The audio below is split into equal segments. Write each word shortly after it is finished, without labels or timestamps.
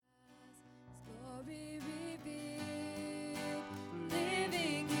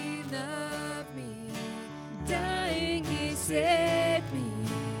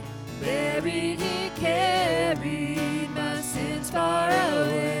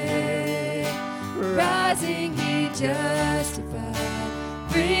rising He justified,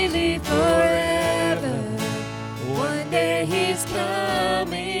 freely forever. One day He's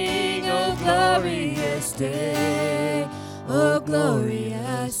coming, oh glorious day, oh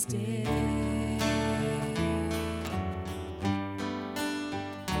glorious day.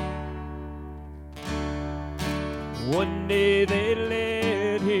 One day they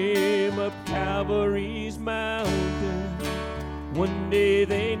led Him up Calvary's mountain. One day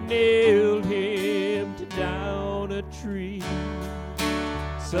they nailed Him to down a tree.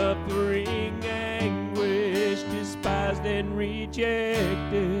 Suffering, anguish, despised and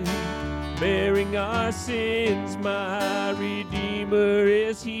rejected, bearing our sins, my Redeemer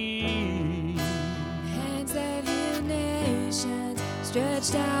is He. Hands that heal nations,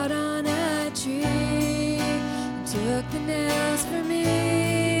 stretched out on a tree, took the nails for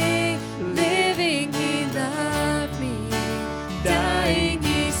me. Living He loved me, dying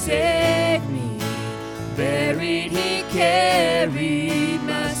He saved me, buried He carried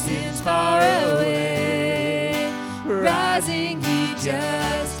my sins far away. Rising He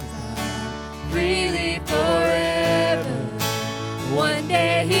justified, freely forever. One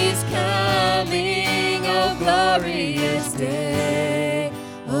day He's coming, oh glorious day,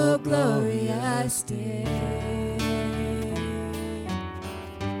 oh glorious day.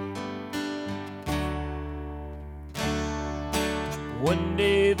 One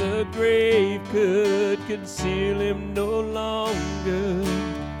day the grave could conceal Him no longer.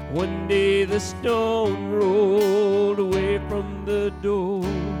 One day the stone rolled away from the door.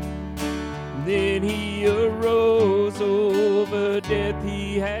 Then He arose, over death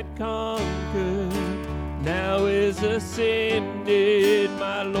He had conquered. Now is ascended,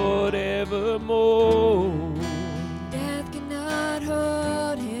 my Lord evermore. Death cannot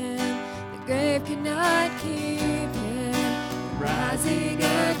hold Him, the grave cannot keep Him. Rising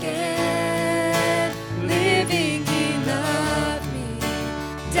again, living He loved me,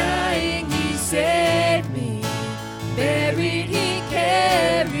 dying He saved me, buried He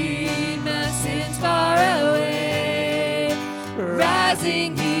carried my sins far away.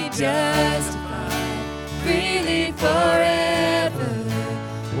 Rising He justified, freely forever.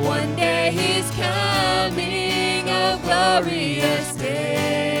 One day He's coming, oh glorious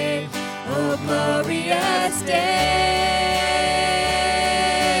day, oh glorious day.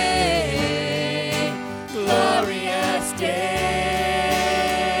 Glorious day.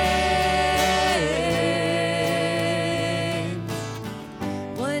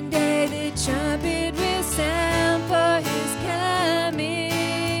 One day the trumpet will sound for His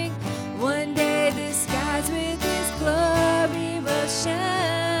coming. One day the skies with His glory will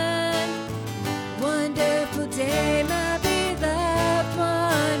shine. Wonderful day, my beloved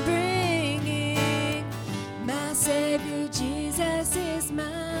one, bringing my Savior Jesus is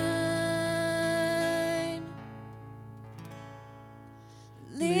mine.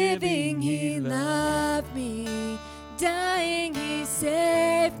 Living He loved me, dying He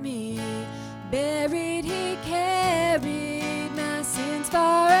saved me, buried He carried my sins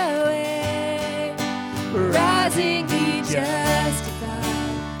far away. Rising He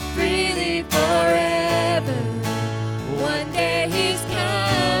justified, freely forever. One day He's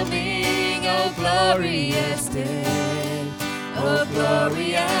coming, oh glorious day, oh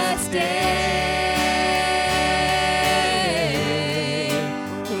glorious day.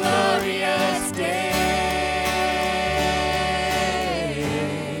 Glorious day,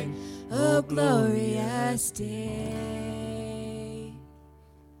 oh glorious day.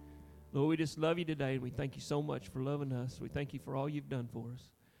 Lord, we just love You today, and we thank You so much for loving us. We thank You for all You've done for us.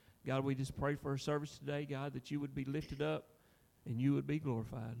 God, we just pray for our service today, God, that You would be lifted up and You would be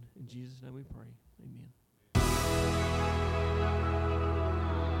glorified. In Jesus' name we pray. Amen.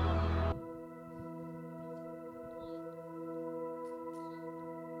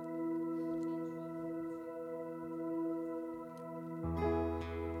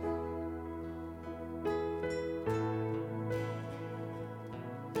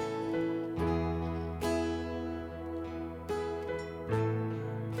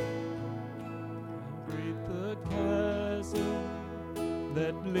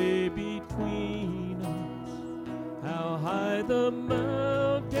 That lay between us, how high the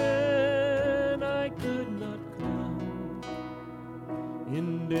mountain I could not climb.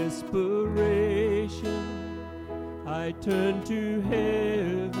 In desperation I turned to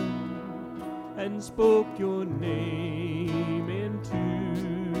heaven and spoke Your name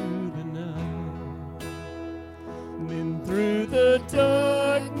into the night. Then through the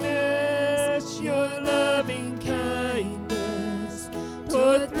darkness Your loving kindness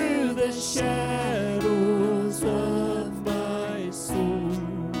tore through the shadows of my soul.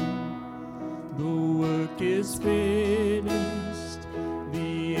 The work is finished,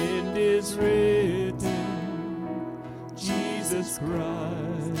 the end is written. Jesus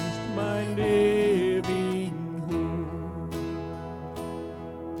Christ, my living hope.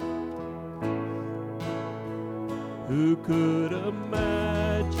 Who could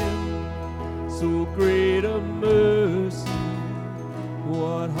imagine so great a mercy?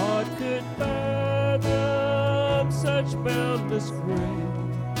 What heart could fathom such boundless grace?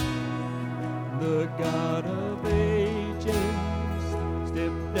 The God of ages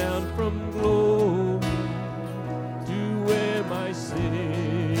stepped down from glory to wear my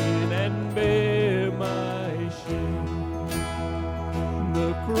sin and bear my shame.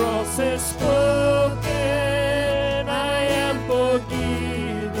 The cross has spoken, I am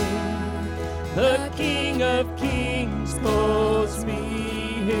forgiven. The King of Kings calls me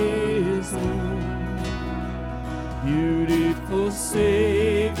his own. Beautiful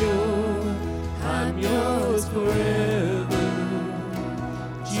Savior, I'm yours forever.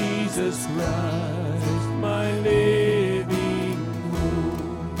 Jesus Christ, my living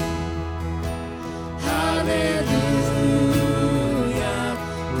hope. Hallelujah,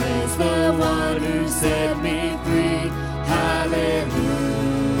 praise the one who set me free. Hallelujah,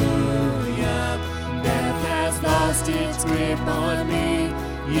 death has lost its grip on me.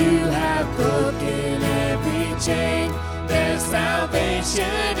 You have broken every chain. There's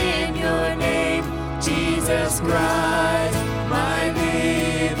salvation in your name, Jesus Christ, my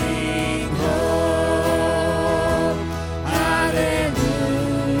living hope. Hallelujah,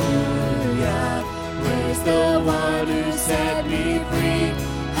 praise the one who set me free.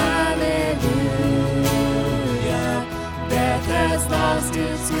 Hallelujah, death has lost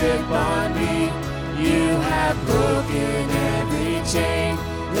its grip on me. You have broken every chain.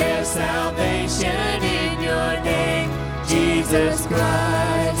 There's salvation in your name, Jesus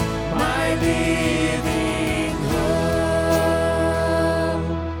Christ, my living hope.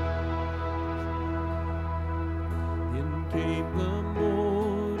 Then came the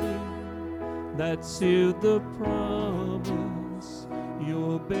morning that sealed the promise.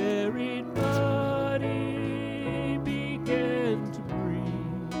 Your buried body began to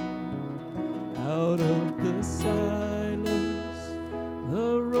breathe. Out of the silence,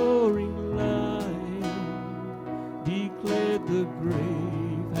 the roaring lion declared the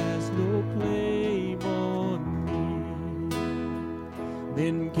grave has no claim on me.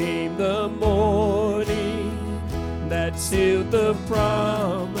 Then came the morning that sealed the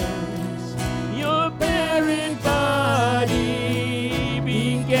promise. Your buried body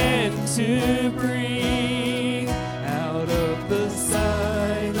began to breathe. Out of the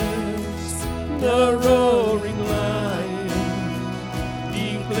silence, the roaring lion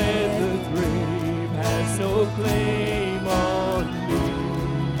declared the grave has no claim on me.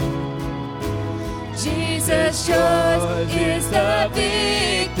 Jesus, yours is the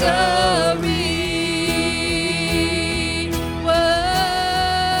victory. Whoa,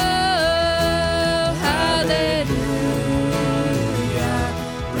 hallelujah,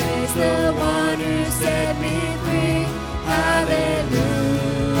 praise the one who set me free. Hallelujah,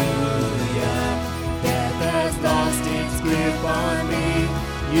 death has lost its grip on me.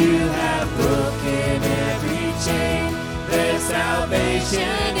 You have broken every chain. There's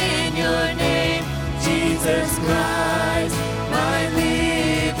salvation in your name, Jesus Christ, my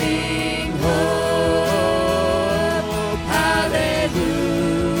living hope. Hallelujah,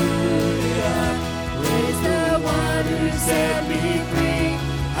 praise the one who set me free.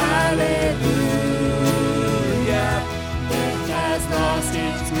 Hallelujah, death has lost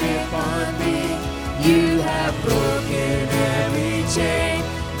its grip on me. You have broken every chain.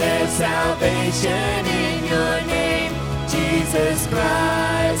 There's salvation in your name, Jesus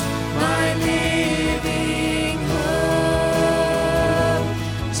Christ, my living hope.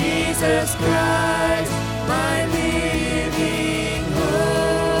 Jesus Christ, my living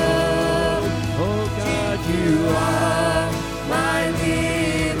hope. Oh God, you are my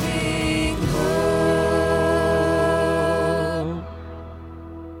living hope.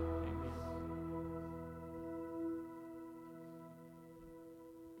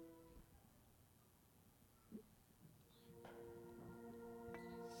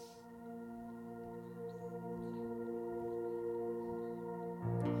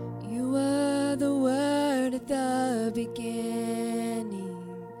 You were the Word at the beginning,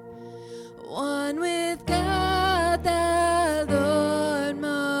 one with God the Lord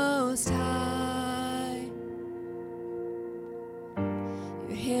Most High.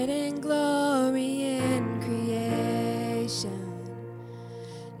 Your hidden glory in creation,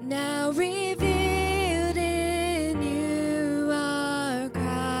 now revealed in you are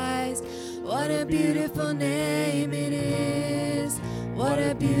Christ. What a a beautiful name it is. What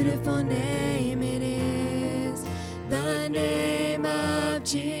a beautiful name it is. The name of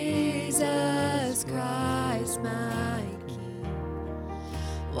Jesus Christ, my King.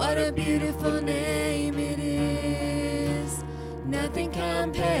 What a beautiful name it is. Nothing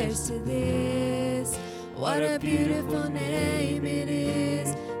compares to this. What a beautiful name it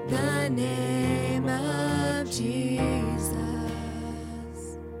is. The name of Jesus.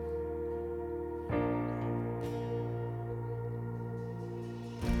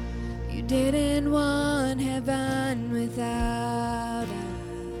 You didn't want heaven without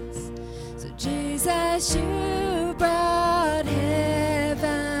us, so Jesus, you brought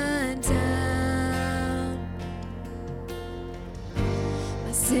heaven down.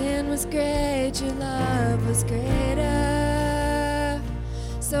 My sin was great, your love was greater,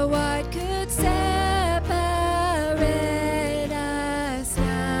 so what could separate us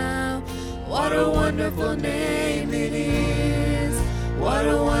now? What a wonderful name it is. What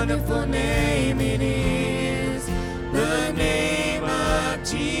a wonderful name it is. The name of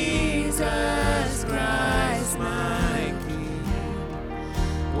Jesus Christ, my King.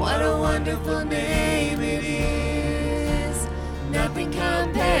 What a wonderful name it is. Nothing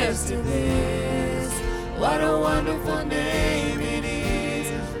compares to this. What a wonderful name it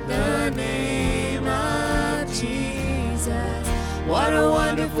is. The name of Jesus. What a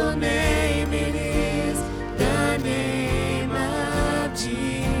wonderful name it is. The name of Jesus.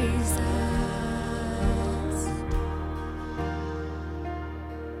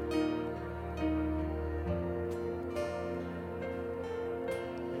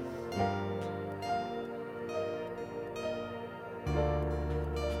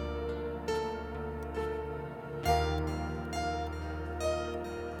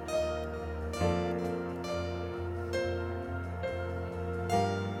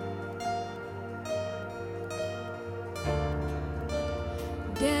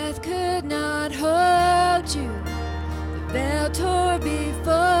 Death could not hold you. The veil tore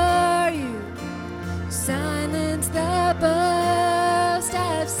before you. Silence the boast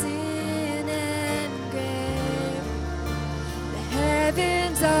of sin and grave. The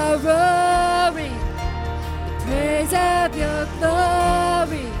heavens are roaring the praise of your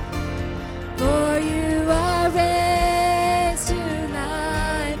glory. For you are raised to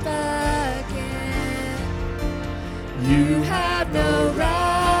life again. You have no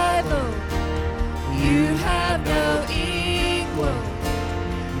rival, you have no equal.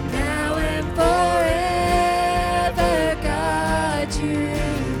 Now and forever, God, you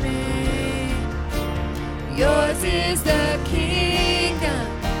reign. Yours is the kingdom,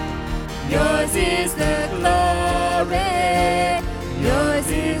 yours is the glory, yours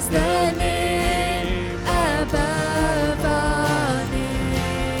is the name above all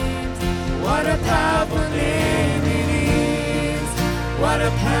names. What a powerful name it is. What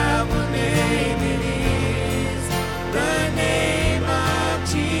a powerful name it is. The name of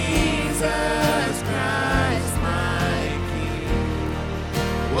Jesus Christ, my King.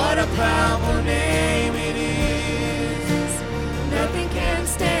 What a powerful name it is. Nothing can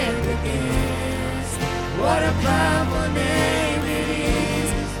stand against. What a powerful name it is.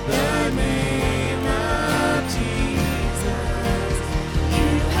 The name of Jesus. You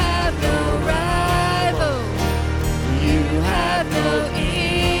have no rival. You have no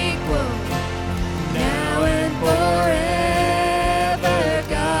equal. Now and forever,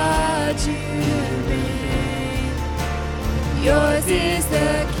 God, you reign. Yours is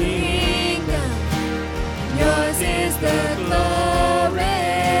the kingdom.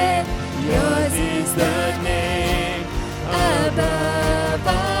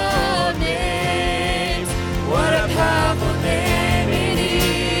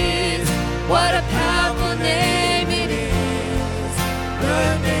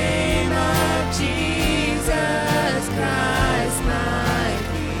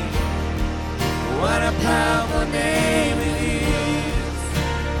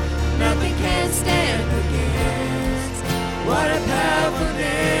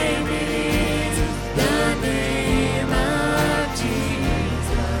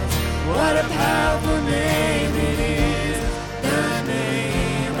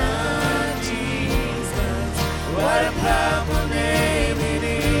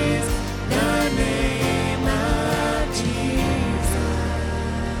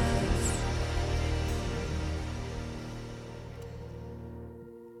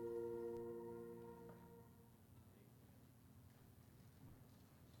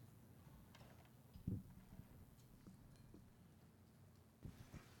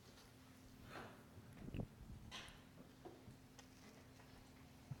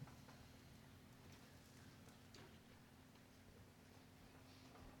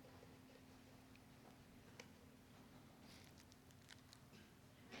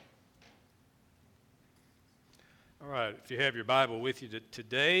 All right, if you have your Bible with you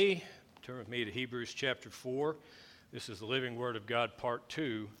today, turn with me to Hebrews chapter 4. This is the Living Word of God, part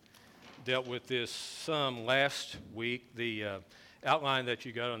 2. Dealt with this some last week. The outline that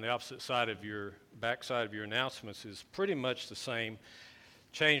you got on the opposite side of your back side of your announcements is pretty much the same,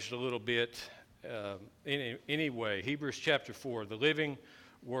 changed a little bit. Anyway, Hebrews chapter 4, the Living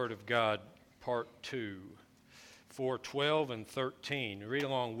Word of God, part 2, 4:12 and 13. Read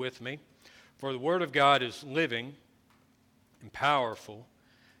along with me. For the Word of God is living and powerful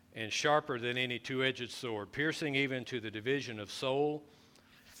and sharper than any two-edged sword, piercing even to the division of soul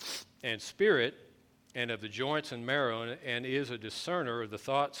and spirit and of the joints and marrow, and is a discerner of the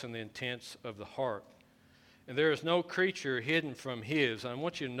thoughts and the intents of the heart. And there is no creature hidden from his. I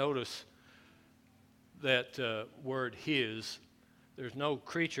want you to notice that word his. There's no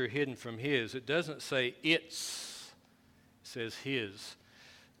creature hidden from his. It doesn't say its. It says his.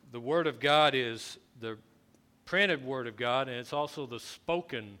 The Word of God is the printed Word of God, and it's also the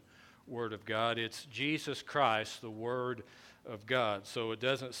spoken Word of God. It's Jesus Christ, the Word of God. So it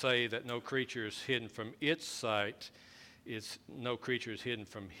doesn't say that no creature is hidden from its sight. It's no creature is hidden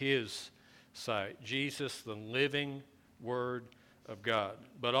from his sight. Jesus, the living Word of God.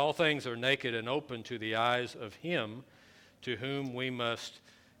 But all things are naked and open to the eyes of him to whom we must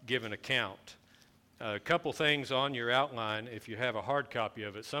give an account. A couple things on your outline, if you have a hard copy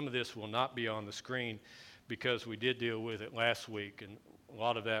of it. Some of this will not be on the screen because we did deal with it last week, and a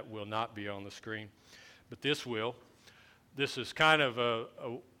lot of that will not be on the screen. But this will. This is kind of a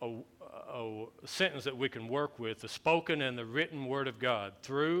sentence that we can work with: the spoken and the written Word of God,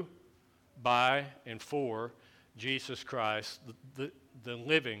 through, by, and for Jesus Christ, the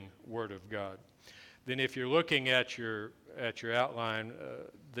living Word of God. Then if you're looking at your outline,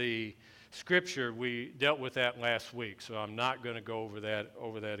 the Scripture, we dealt with that last week, so I'm not going to go over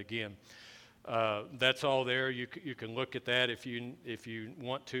that again. That's all there. You can look at that if you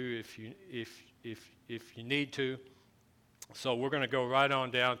want to, if you need to. So we're going to go right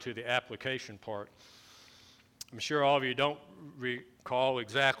on down to the application part. I'm sure all of you don't recall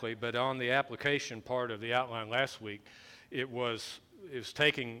exactly, but on the application part of the outline last week, it was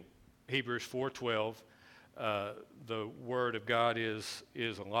taking Hebrews 4:12. The Word of God is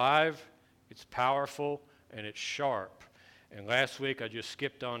alive, it's powerful, and it's sharp. And last week I just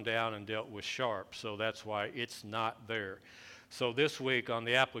skipped on down and dealt with sharp, so that's why it's not there. So this week on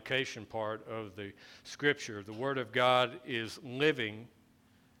the application part of the Scripture, the Word of God is living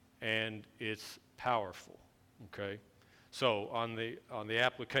and it's powerful. Okay? So on the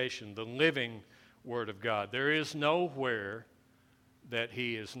application, the living Word of God, there is nowhere that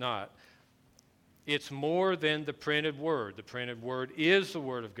he is not. It's more than the printed Word. The printed Word is the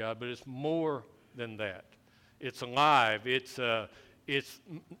Word of God, but it's more than that. It's alive. It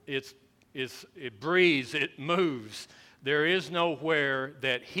breathes. It moves. There is nowhere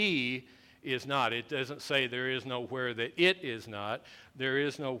that he is not. It doesn't say there is nowhere that it is not. There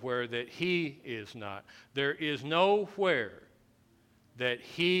is nowhere that he is not. There is nowhere that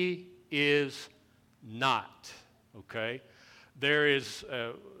he is not. Okay? There is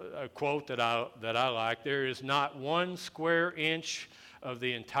a quote that I like. There is not 1 square inch of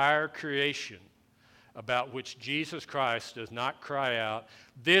the entire creation about which Jesus Christ does not cry out,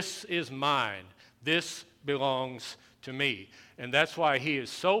 "This is mine. This belongs to me." And that's why he is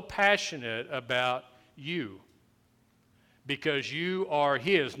so passionate about you, because you are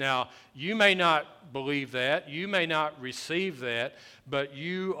his. Now, you may not believe that, you may not receive that, but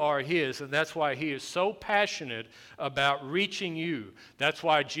you are his, and that's why he is so passionate about reaching you. That's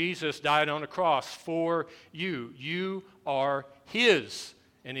why Jesus died on the cross for you. You are his,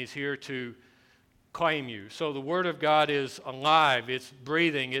 and he's here to claim you. So the Word of God is alive, it's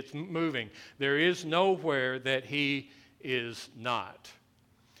breathing, it's moving. There is nowhere that he is not.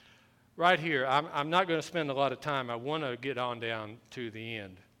 Right here, I'm not going to spend a lot of time. I want to get on down to the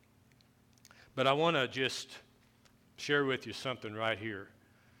end. But I want to just share with you something right here.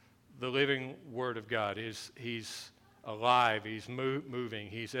 The living Word of God he's alive, he's moving,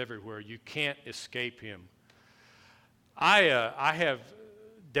 he's everywhere. You can't escape him. I have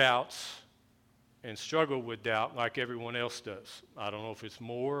doubts and struggle with doubt like everyone else does. I don't know if it's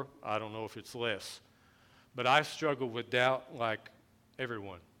more, I don't know if it's less. But I struggle with doubt like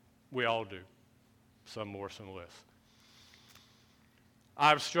everyone. We all do. Some more, some less.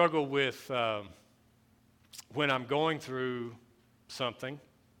 I've struggled with when I'm going through something.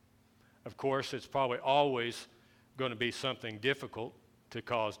 Of course, it's probably always going to be something difficult to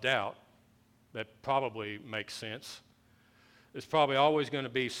cause doubt. That probably makes sense. It's probably always going to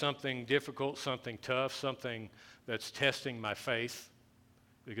be something difficult, something tough, something that's testing my faith,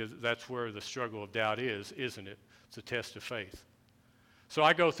 because that's where the struggle of doubt is, isn't it? It's a test of faith. So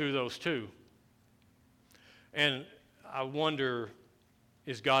I go through those too. And I wonder,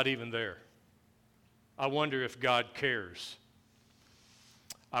 is God even there? I wonder if God cares.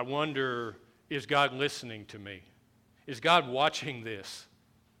 I wonder, is God listening to me? Is God watching this?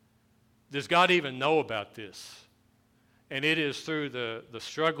 Does God even know about this? And it is through the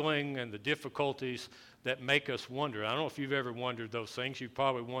struggling and the difficulties that make us wonder. I don't know if you've ever wondered those things. You've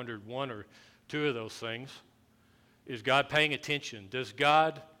probably wondered one or two of those things. Is God paying attention? Does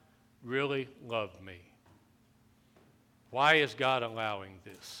God really love me? Why is God allowing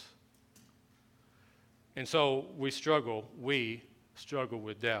this? And so we struggle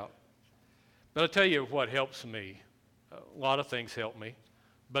with doubt. But I'll tell you what helps me. A lot of things help me.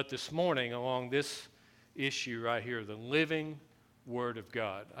 But this morning, along this issue right here, the living Word of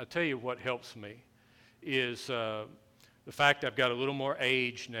God, I'll tell you what helps me is the fact I've got a little more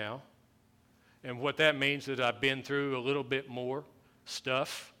age now. And what that means is that I've been through a little bit more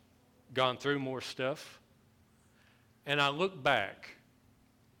stuff, gone through more stuff. And I look back,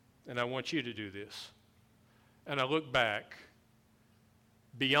 and I want you to do this. And I look back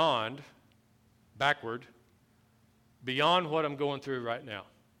backward, beyond what I'm going through right now.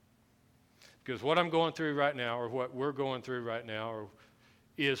 Because what I'm going through right now, or what we're going through right now,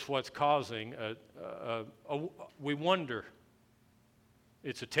 is what's causing we wonder.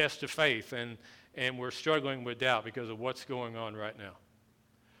 It's a test of faith, and we're struggling with doubt because of what's going on right now.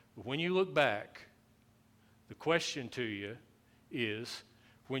 But when you look back, the question to you is,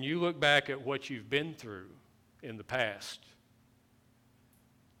 when you look back at what you've been through in the past,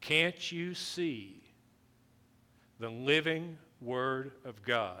 can't you see the living Word of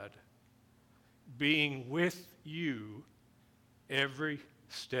God being with you every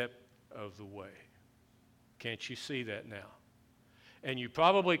step of the way? Can't you see that now? And you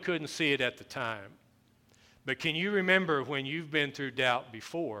probably couldn't see it at the time. But can you remember when you've been through doubt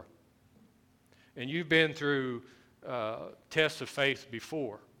before, and you've been through tests of faith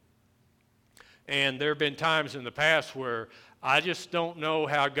before? And there have been times in the past where I just don't know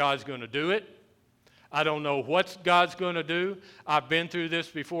how God's going to do it. I don't know what God's going to do. I've been through this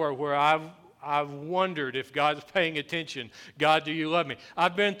before where I've wondered if God's paying attention. God, do you love me?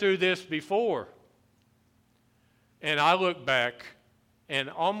 I've been through this before. And I look back, and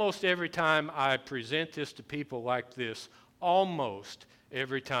almost every time I present this to people like this, almost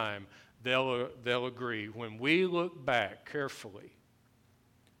every time they'll agree. When we look back carefully,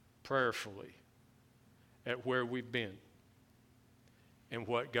 prayerfully, at where we've been and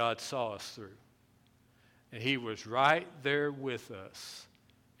what God saw us through. And He was right there with us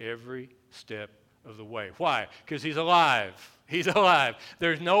every step of the way. Why? Because He's alive. He's alive.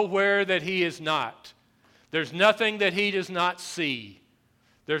 There's nowhere that He is not. There's nothing that He does not see.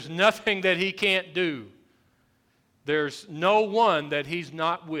 There's nothing that He can't do. There's no one that He's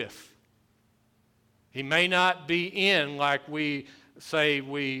not with. He may not be in, like we say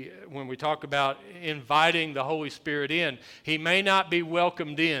when we talk about inviting the Holy Spirit in. He may not be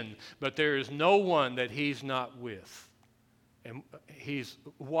welcomed in, but there is no one that He's not with. And He's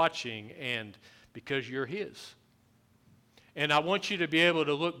watching, and because you're His. And I want you to be able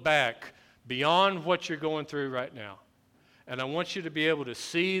to look back beyond what you're going through right now. And I want you to be able to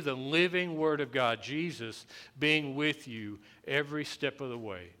see the living Word of God, Jesus, being with you every step of the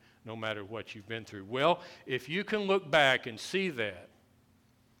way, no matter what you've been through. Well, if you can look back and see that,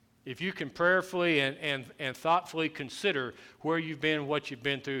 if you can prayerfully and thoughtfully consider where you've been, what you've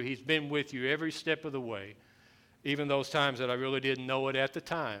been through, He's been with you every step of the way, even those times that I really didn't know it at the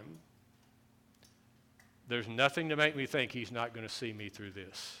time. There's nothing to make me think He's not going to see me through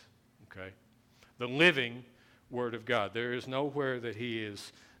this. Okay? The living Word of God. There is nowhere that He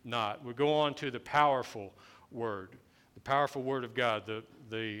is not. We go on to the powerful Word. The powerful Word of God.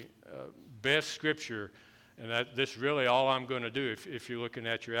 The best Scripture, and this really all I'm going to do if you're looking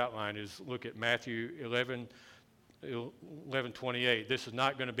at your outline is look at Matthew 11:28. This is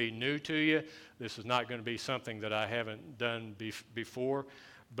not going to be new to you. This is not going to be something that I haven't done before.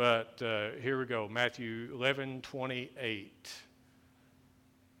 But here we go, Matthew 11:28.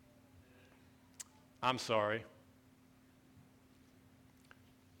 I'm sorry.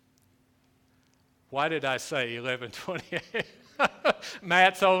 Why did I say 11:28?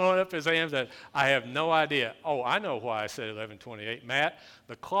 Matt's holding up his hands that I have no idea. Oh, I know why I said 11:28. Matt,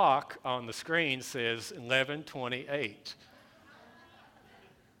 the clock on the screen says 11:28.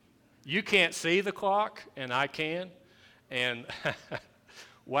 You can't see the clock, and I can. And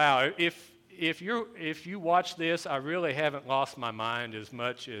wow, if you watch this, I really haven't lost my mind as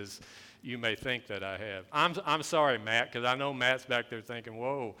much as you may think that I have. I'm sorry, Matt, because I know Matt's back there thinking,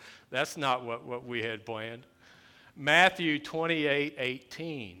 whoa, that's not what we had planned. Matthew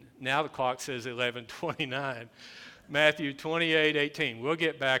 28:18. Now the clock says 11:29. Matthew 28:18. We'll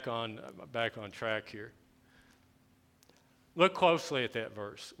get back on track here. Look closely at that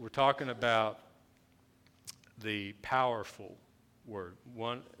verse. We're talking about the powerful Word.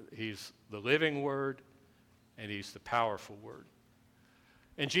 He's the living Word, and He's the powerful Word.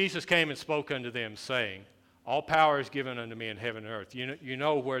 And Jesus came and spoke unto them, saying, all power is given unto me in heaven and earth. You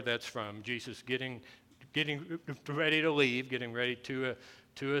know where that's from. Jesus getting ready to leave, getting ready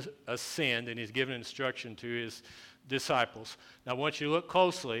to ascend, and He's given instruction to His disciples. Now I want you to look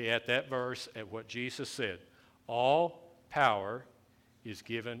closely at that verse, at what Jesus said. All power is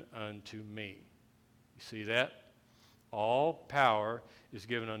given unto me. You see that? All power is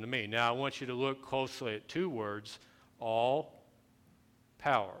given unto me. Now I want you to look closely at two words, all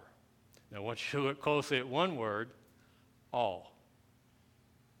power. Now I want you to look closely at one word, all.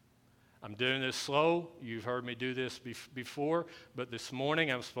 I'm doing this slow. You've heard me do this before, but this morning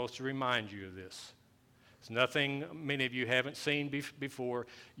I'm supposed to remind you of this. It's nothing many of you haven't seen before.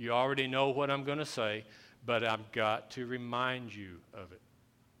 You already know what I'm going to say, but I've got to remind you of it.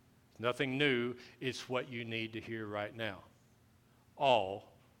 It's nothing new. It's what you need to hear right now.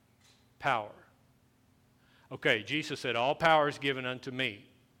 All power. Okay, Jesus said, all power is given unto me.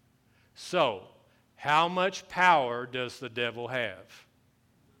 So, how much power does the devil have?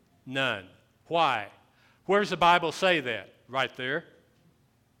 None. Why? Where does the Bible say that? Right there.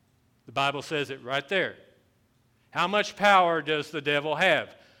 The Bible says it right there. How much power does the devil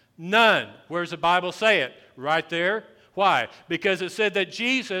have? None. Where does the Bible say it? Right there. Why? Because it said that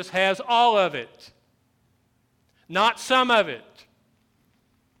Jesus has all of it, not some of it.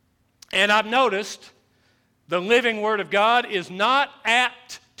 And I've noticed the living Word of God is not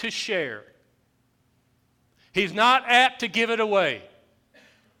apt to share. He's not apt to give it away.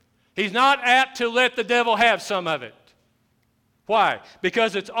 He's not apt to let the devil have some of it. Why?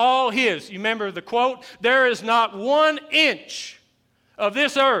 Because it's all His. You remember the quote? There is not 1 inch of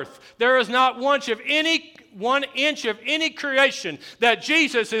this earth. There is not 1 inch of any creation that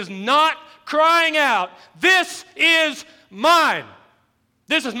Jesus is not crying out, this is mine.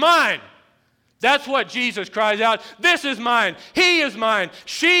 This is mine. That's what Jesus cries out. This is mine. He is mine.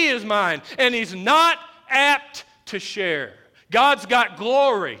 She is mine. And He's not apt to share. God's got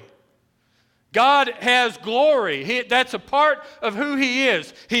glory. God has glory. That's a part of who He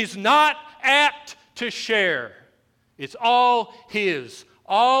is. He's not apt to share. It's all His.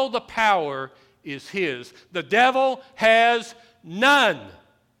 All the power is His. The devil has none,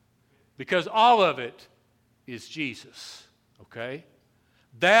 because all of it is Jesus. Okay?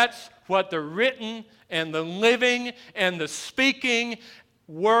 That's what the written and the living and the speaking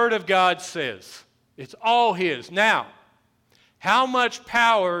Word of God says. It's all His. Now, how much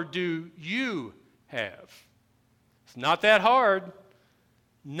power do you have? It's not that hard.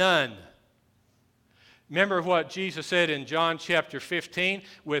 None. Remember what Jesus said in John chapter 15?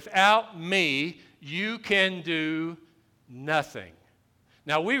 Without me, you can do nothing.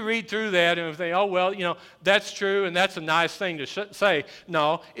 Now, we read through that and we think, oh, well, that's true and that's a nice thing to say.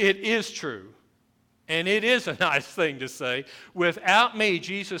 No, it is true. And it is a nice thing to say. Without me,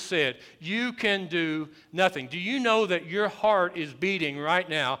 Jesus said, you can do nothing. Do you know that your heart is beating right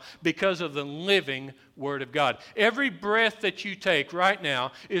now because of the living Word of God? Every breath that you take right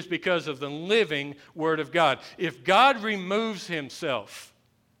now is because of the living Word of God. If God removes Himself,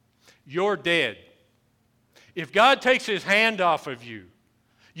 you're dead. If God takes His hand off of you,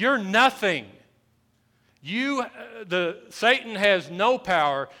 you're nothing. Satan has no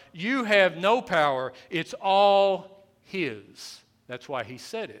power. You have no power. It's all His. That's why He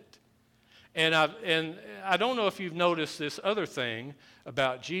said it. And I don't know if you've noticed this other thing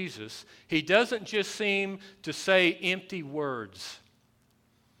about Jesus. He doesn't just seem to say empty words.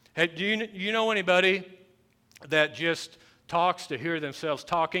 Hey, do you know anybody that just talks to hear themselves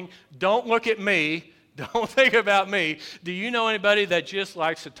talking? Don't look at me. Don't think about me. Do you know anybody that just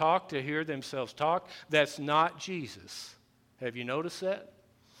likes to talk to hear themselves talk? That's not Jesus. Have you noticed that?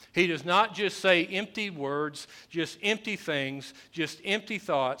 He does not just say empty words, just empty things, just empty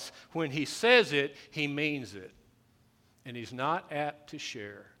thoughts. When He says it, He means it. And He's not apt to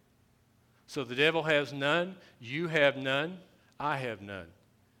share. So the devil has none, you have none, I have none.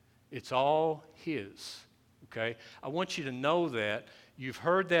 It's all His. Okay? I want you to know that. You've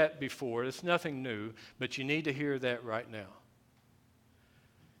heard that before. It's nothing new, but you need to hear that right now.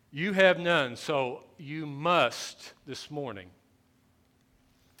 You have none, so you must this morning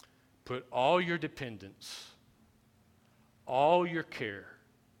put all your dependence, all your care,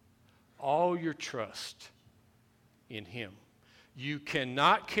 all your trust in Him. You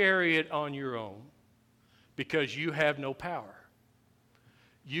cannot carry it on your own. because you have no power.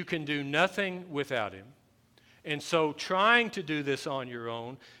 You can do nothing without him. And so trying to do this on your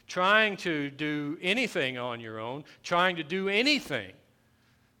own, trying to do anything on your own, trying to do anything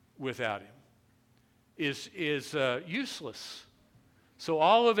without him is useless. So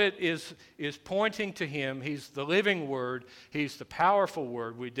all of it is pointing to him. He's the living word. He's the powerful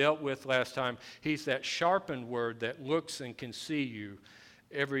word we dealt with last time. He's that sharpened word that looks and can see you,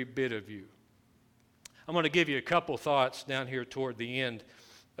 every bit of you. I'm going to give you a couple thoughts down here toward the end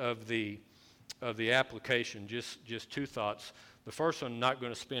of the application, just two thoughts. The first one I'm not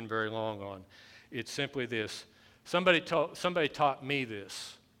going to spend very long on. It's simply this. Somebody taught me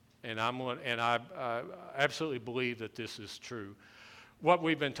this, and I absolutely believe that this is true. What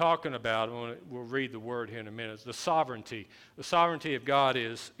we've been talking about, we'll read the word here in a minute, is the sovereignty. The sovereignty of God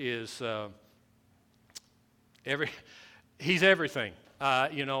is He's everything.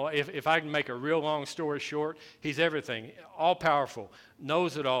 If I can make a real long story short, He's everything, all powerful,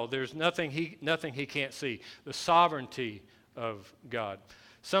 knows it all. There's nothing He can't see. The sovereignty of God.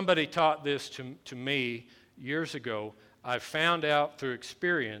 Somebody taught this to me years ago. I found out through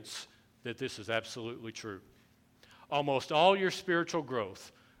experience that this is absolutely true. Almost all your spiritual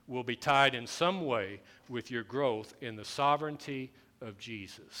growth will be tied in some way with your growth in the sovereignty of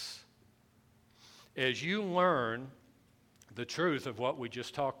Jesus. As you learn the truth of what we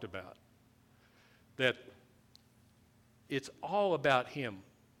just talked about, that it's all about Him.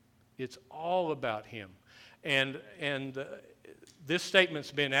 It's all about Him. And this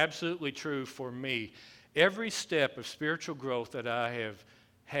statement's been absolutely true for me. Every step of spiritual growth that I have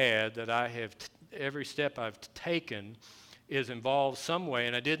had, every step I've taken is involved some way,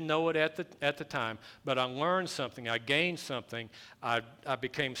 and I didn't know it at the time, but I learned something, I gained something, I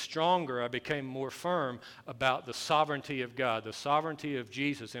became stronger, I became more firm about the sovereignty of God, the sovereignty of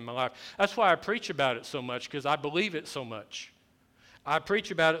Jesus in my life. That's why I preach about it so much, because I believe it so much. I preach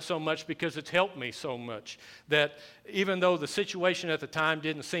about it so much because it's helped me so much that even though the situation at the time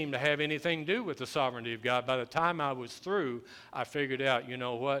didn't seem to have anything to do with the sovereignty of God, by the time I was through, I figured out, you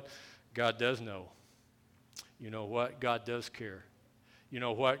know what? God does know. You know what? God does care. You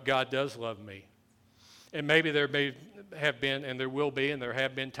know what? God does love me. And maybe there may have been, and there will be, and there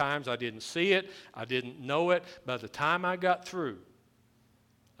have been times I didn't see it, I didn't know it. By the time I got through,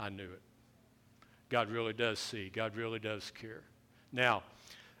 I knew it. God really does see. God really does care. Now,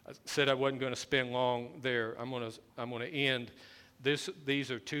 I said I wasn't going to spend long there. I'm going to end.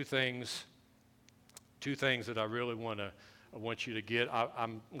 These are two things that I really want you to get.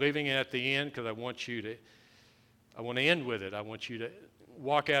 I'm leaving it at the end because I want to end with it. I want you to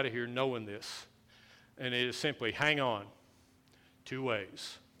walk out of here knowing this. And it is simply hang on. Two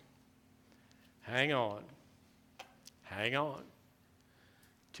ways. Hang on. Hang on.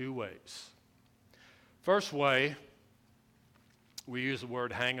 Two ways. First way, we use the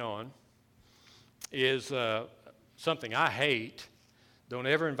word hang on, is something I hate. Don't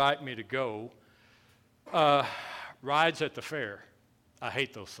ever invite me to go. Rides at the fair. I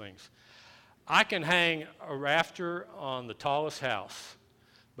hate those things. I can hang a rafter on the tallest house,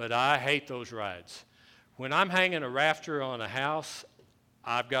 but I hate those rides. When I'm hanging a rafter on a house,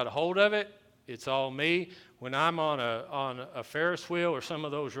 I've got a hold of it. It's all me. When I'm on a Ferris wheel or some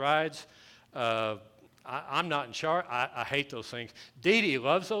of those rides, I'm not in charge. I hate those things. Dee Dee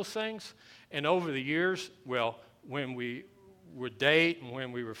loves those things. And over the years, when we were dating,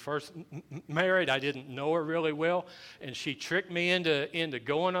 when we were first married, I didn't know her really well, and she tricked me into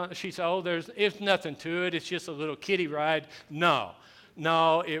going on. She said, "Oh, it's nothing to it. It's just a little kiddie ride." No,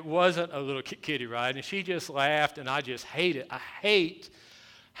 it wasn't a little kiddie ride, and she just laughed, and I just hate it. I hate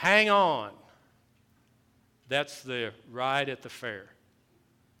hang on. That's the ride at the fair.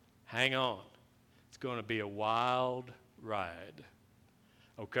 Hang on. It's going to be a wild ride.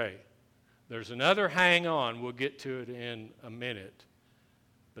 Okay. There's another hang on. We'll get to it in a minute.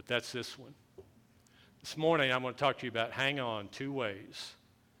 But that's this one. This morning, I'm going to talk to you about hang on two ways.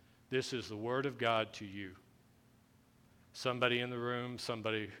 This is the Word of God to you. Somebody in the room,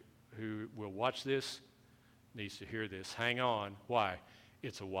 somebody who will watch this, needs to hear this. Hang on. Why?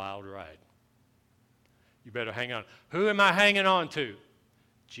 It's a wild ride. You better hang on. Who am I hanging on to?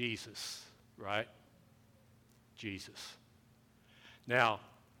 Jesus, right? Jesus. Now,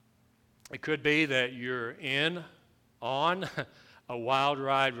 it could be that you're on a wild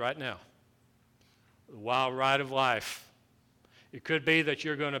ride right now, the wild ride of life. It could be that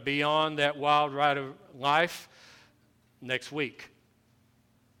you're going to be on that wild ride of life next week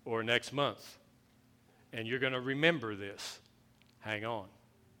or next month, and you're going to remember this. Hang on.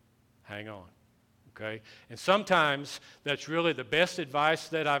 Hang on. Okay? And sometimes that's really the best advice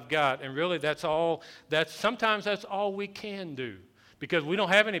that I've got, and really sometimes that's all we can do. Because we don't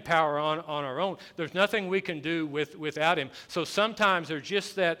have any power on our own. There's nothing we can do without him. So sometimes there's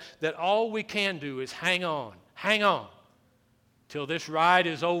just that all we can do is hang on till this ride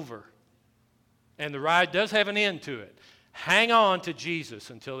is over. And the ride does have an end to it. Hang on to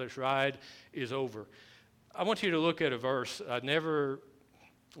Jesus until this ride is over. I want you to look at a verse. I never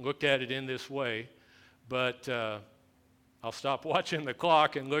looked at it in this way, but I'll stop watching the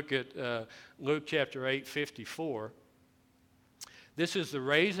clock and look at Luke chapter 8:54. This is the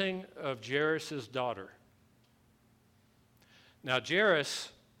raising of Jairus' daughter. Now,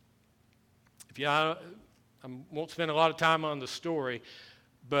 Jairus, I won't spend a lot of time on the story,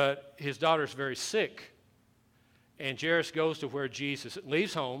 but his daughter's very sick. And Jairus goes to where Jesus,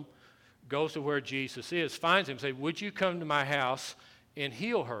 leaves home, goes to where Jesus is, finds him, says, "Would you come to my house and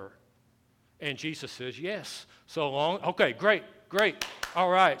heal her?" And Jesus says, "Yes." So long. Okay, great. All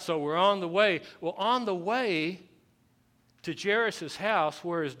right, so we're on the way. Well, on the way to Jairus' house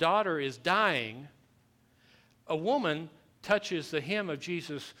where his daughter is dying, a woman touches the hem of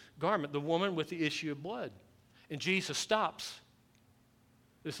Jesus' garment, the woman with the issue of blood. And Jesus stops.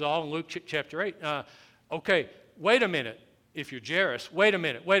 This is all in Luke chapter 8. Okay, wait a minute. If you're Jairus, wait a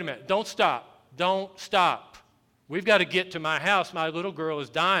minute. Don't stop. We've got to get to my house. My little girl is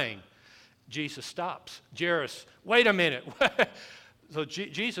dying. Jesus stops. Jairus, wait a minute. So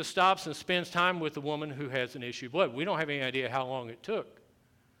Jesus stops and spends time with the woman who has an issue of blood. We don't have any idea how long it took.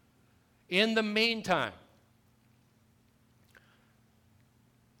 In the meantime,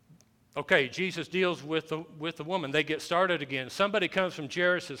 okay, Jesus deals with the woman. They get started again. Somebody comes from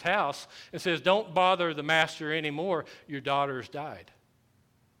Jairus' house and says, "Don't bother the master anymore. Your daughter's died."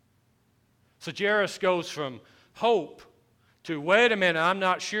 So Jairus goes from hope to, wait a minute, I'm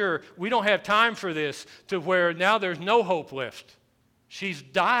not sure. We don't have time for this, to where now there's no hope left. She's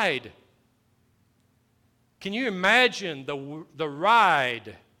died. Can you imagine the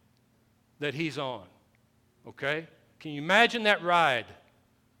ride that he's on? Okay? Can you imagine that ride?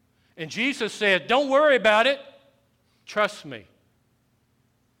 And Jesus said, "Don't worry about it. Trust me."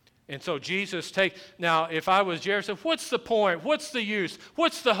 And so Jesus now if I was Jairus, I said, "What's the point? What's the use?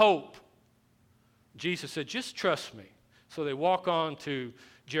 What's the hope?" Jesus said, "Just trust me." So they walk on to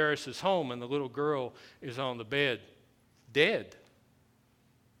Jairus' home, and the little girl is on the bed, dead.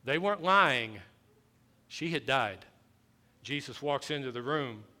 They weren't lying. She had died. Jesus walks into the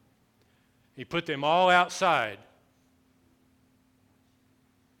room. He put them all outside.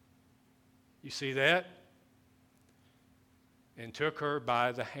 You see that? And took her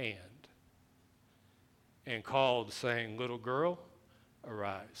by the hand and called, saying, "Little girl,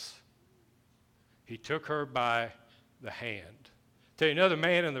 arise." He took her by the hand. Tell you, another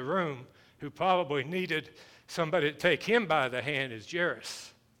man in the room who probably needed somebody to take him by the hand is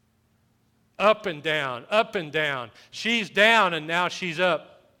Jairus. Up and down, up and down. She's down and now she's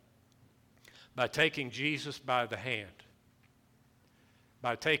up. By taking Jesus by the hand.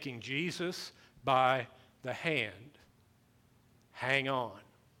 By taking Jesus by the hand. Hang on.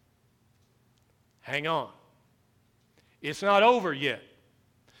 Hang on. It's not over yet.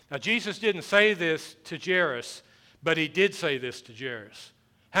 Now, Jesus didn't say this to Jairus, but he did say this to Jairus.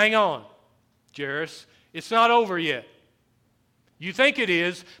 Hang on, Jairus. It's not over yet. You think it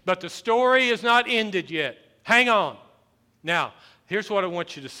is, but the story is not ended yet. Hang on. Now, here's what I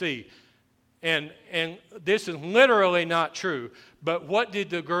want you to see. And this is literally not true, but what did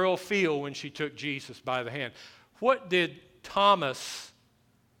the girl feel when she took Jesus by the hand? What did Thomas,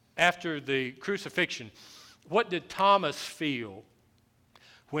 after the crucifixion, what did Thomas feel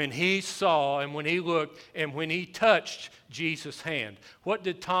when he saw and when he looked and when he touched Jesus' hand? What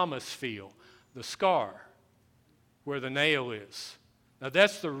did Thomas feel? The scar where the nail is. Now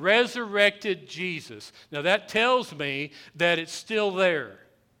that's the resurrected Jesus. Now that tells me that it's still there.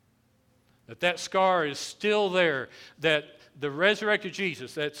 That scar is still there. That the resurrected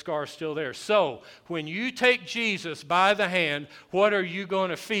Jesus, that scar is still there. So when you take Jesus by the hand, what are you going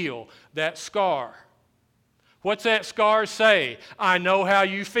to feel? That scar. What's that scar say? I know how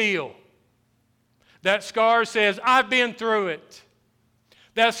you feel. That scar says, I've been through it.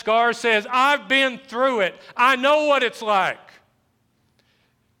 That scar says, I've been through it. I know what it's like.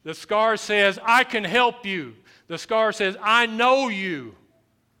 The scar says, I can help you. The scar says, I know you.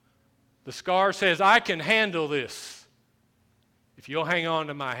 The scar says, I can handle this if you'll hang on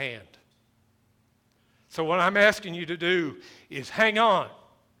to my hand. So what I'm asking you to do is hang on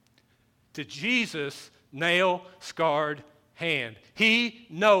to Jesus' nail-scarred hand. He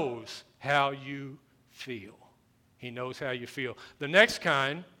knows how you feel. He knows how you feel. The next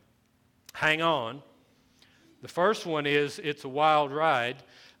kind hang on. The first one is it's a wild ride.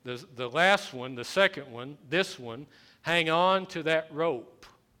 The last one, the second one, this one, hang on to that rope.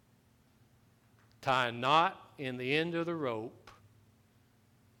 Tie a knot in the end of the rope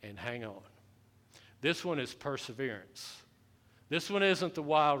and hang on. This one is perseverance. This one isn't the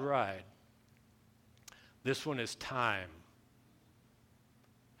wild ride. This one is time.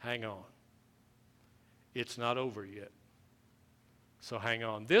 Hang on. It's not over yet. So hang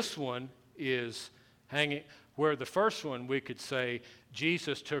on. This one is hanging, where the first one we could say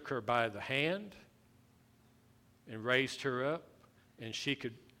Jesus took her by the hand and raised her up, and she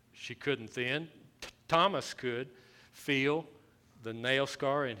couldn't then. Thomas could feel the nail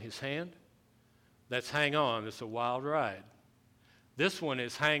scar in his hand. That's hang on. It's a wild ride. This one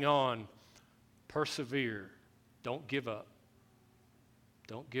is hang on, persevere. Don't give up.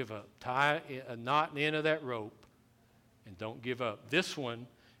 Don't give up. Tie a knot in the end of that rope and don't give up. This one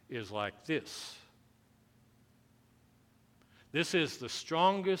is like this. This is the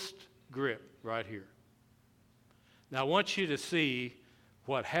strongest grip right here. Now I want you to see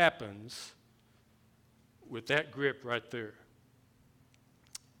what happens with that grip right there.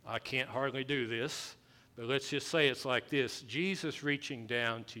 I can't hardly do this, but let's just say it's like this. Jesus reaching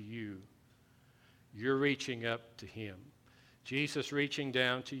down to you. You're reaching up to him. Jesus reaching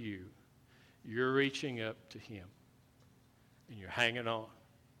down to you. You're reaching up to him. And you're hanging on.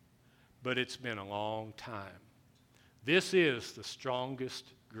 But it's been a long time. This is the strongest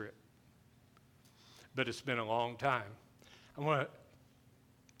grip. But it's been a long time. I want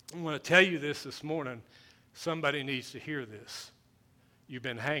to tell you this morning. Somebody needs to hear this. You've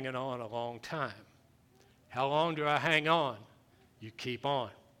been hanging on a long time. How long do I hang on? You keep on.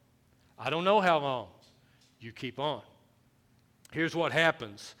 I don't know how long. You keep on. Here's what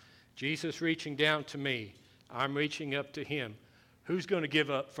happens. Jesus reaching down to me. I'm reaching up to him. Who's going to give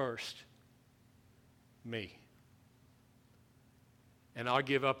up first? Me. And I'll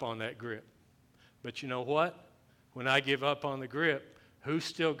give up on that grip. But you know what? When I give up on the grip, who's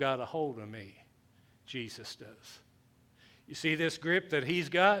still got a hold of me? Jesus does. You see this grip that he's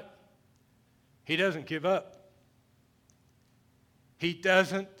got? He doesn't give up. He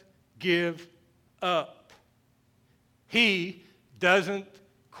doesn't give up. He doesn't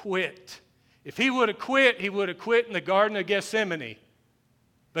quit. If he would have quit, he would have quit in the Garden of Gethsemane.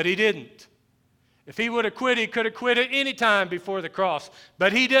 But he didn't. If he would have quit, he could have quit at any time before the cross.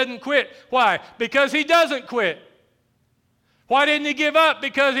 But he didn't quit. Why? Because he doesn't quit. Why didn't he give up?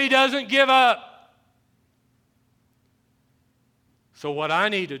 Because he doesn't give up. So what I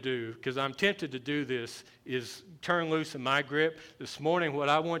need to do, because I'm tempted to do this, is turn loose in my grip. This morning, what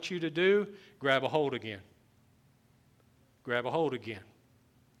I want you to do, grab a hold again. Grab a hold again.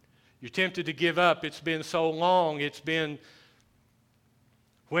 You're tempted to give up. It's been so long. It's been,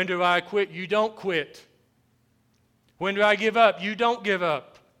 when do I quit? You don't quit. When do I give up? You don't give up.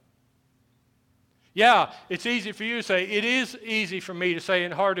 Yeah, it's easy for you to say. It is easy for me to say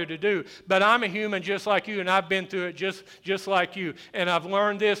and harder to do. But I'm a human just like you, and I've been through it just like you. And I've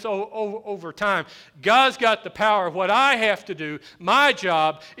learned this over time. God's got the power. What I have to do, my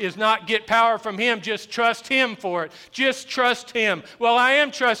job, is not get power from him. Just trust him for it. Just trust him. Well, I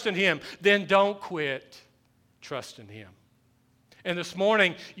am trusting him. Then don't quit trusting him. And this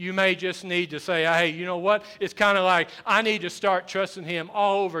morning, you may just need to say, hey, you know what? It's kind of like I need to start trusting him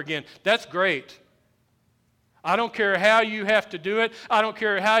all over again. That's great. I don't care how you have to do it. I don't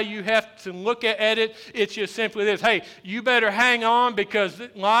care how you have to look at it. It's just simply this. Hey, you better hang on because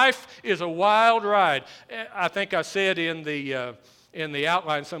life is a wild ride. I think I said in the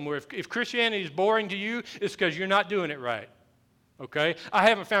outline somewhere, if Christianity is boring to you, it's because you're not doing it right. Okay? I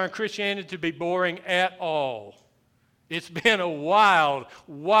haven't found Christianity to be boring at all. It's been a wild,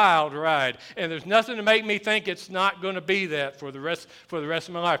 wild ride. And there's nothing to make me think it's not going to be that for the rest of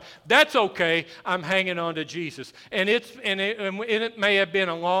my life. That's okay. I'm hanging on to Jesus. And it may have been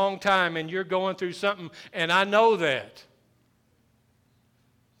a long time and you're going through something, and I know that.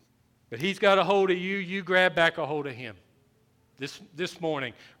 But he's got a hold of you. You grab back a hold of him. This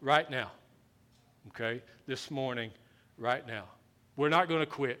morning, right now. Okay? This morning, right now. We're not going to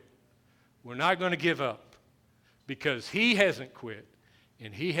quit. We're not going to give up. Because he hasn't quit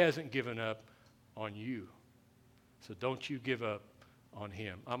and he hasn't given up on you. So don't you give up on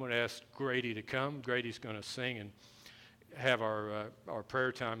him. I'm going to ask Grady to come. Grady's going to sing and have our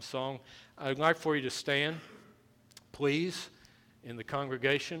prayer time song. I'd like for you to stand, please, in the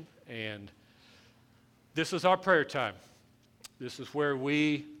congregation. And this is our prayer time. This is where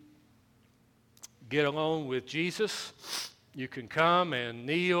we get alone with Jesus. You can come and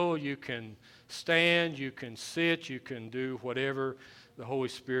kneel. You can stand, you can sit, you can do whatever the Holy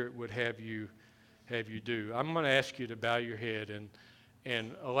Spirit would have you do. I'm going to ask you to bow your head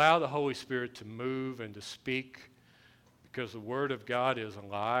and allow the Holy Spirit to move and to speak, because the Word of God is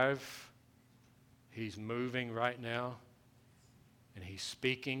alive. He's moving right now, and He's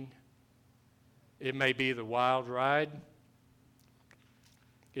speaking. It may be the wild ride.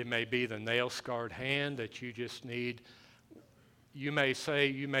 It may be the nail-scarred hand that you just need. You may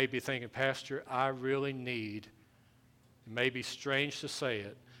be thinking, Pastor, I really need, it may be strange to say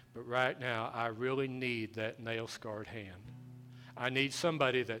it, but right now I really need that nail-scarred hand. I need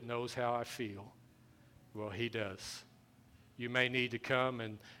somebody that knows how I feel. Well, He does. You may need to come,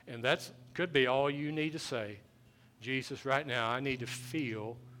 and that could be all you need to say. Jesus, right now I need to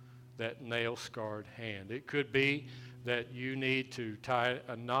feel that nail-scarred hand. It could be that you need to tie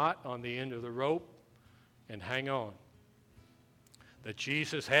a knot on the end of the rope and hang on. That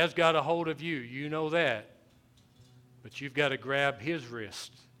Jesus has got a hold of you. You know that. But you've got to grab His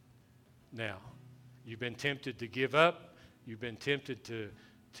wrist now. You've been tempted to give up. You've been tempted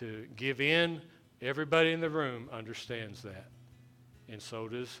to give in. Everybody in the room understands that. And so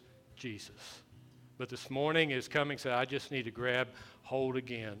does Jesus. But this morning is coming, say, I just need to grab hold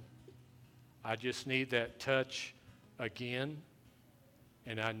again. I just need that touch again,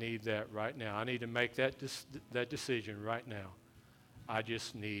 and I need that right now. I need to make that decision right now. I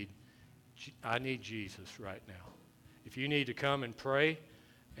need Jesus right now. If you need to come and pray,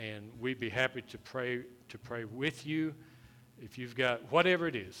 and we'd be happy to pray with you. If you've got whatever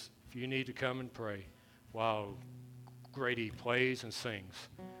it is, if you need to come and pray while Grady plays and sings,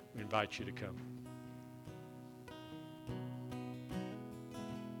 we invite you to come.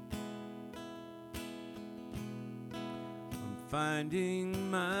 Finding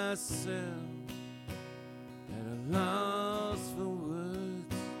myself at a loss for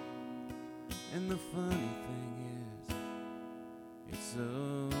words, and the funny thing is, it's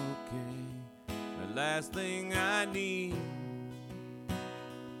okay. The last thing I need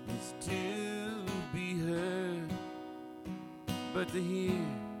is to be heard, but to hear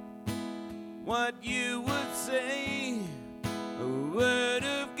what you would say, a word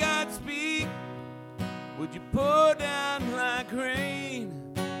of God speak. Would you pour down like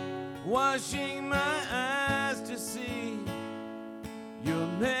rain, washing my eyes to see your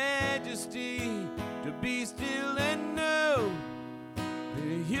majesty, to be still and know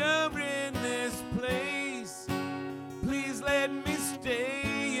that you're in this place. Please let me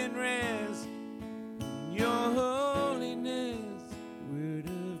stay and rest in your holiness. Word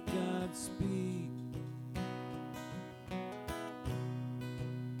of God speak.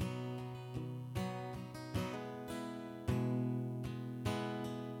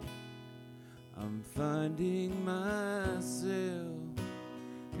 I'm finding myself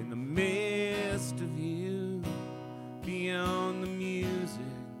in the midst of you, beyond the music,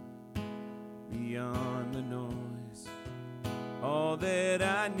 beyond the noise. All that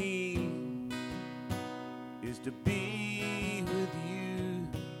I need is to be with you,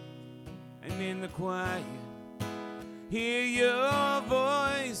 and in the quiet hear your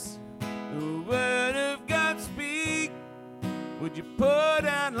voice. The word of God speak. Would you pour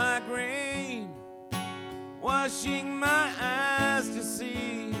down like rain, washing my eyes to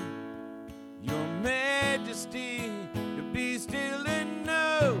see your majesty, to be still and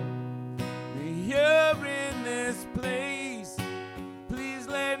know that you're in this place. Please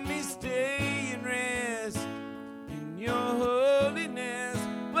let me stay and rest in your holiness.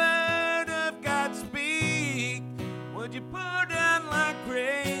 Word of God speak. Would you pour down like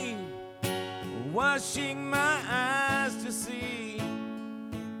rain, washing my eyes to see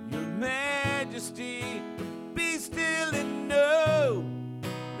your majesty, be still and know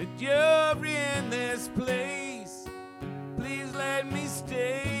that you're in this place. Please let me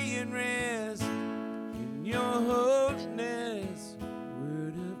stay and rest in your holiness.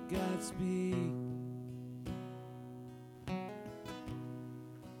 Word of God speak.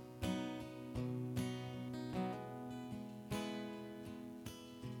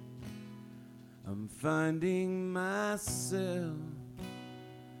 I'm finding myself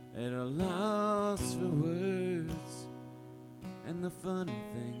at a loss for words, and the funny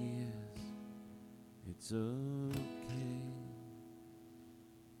thing is, it's okay.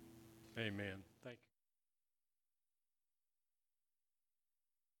 Amen.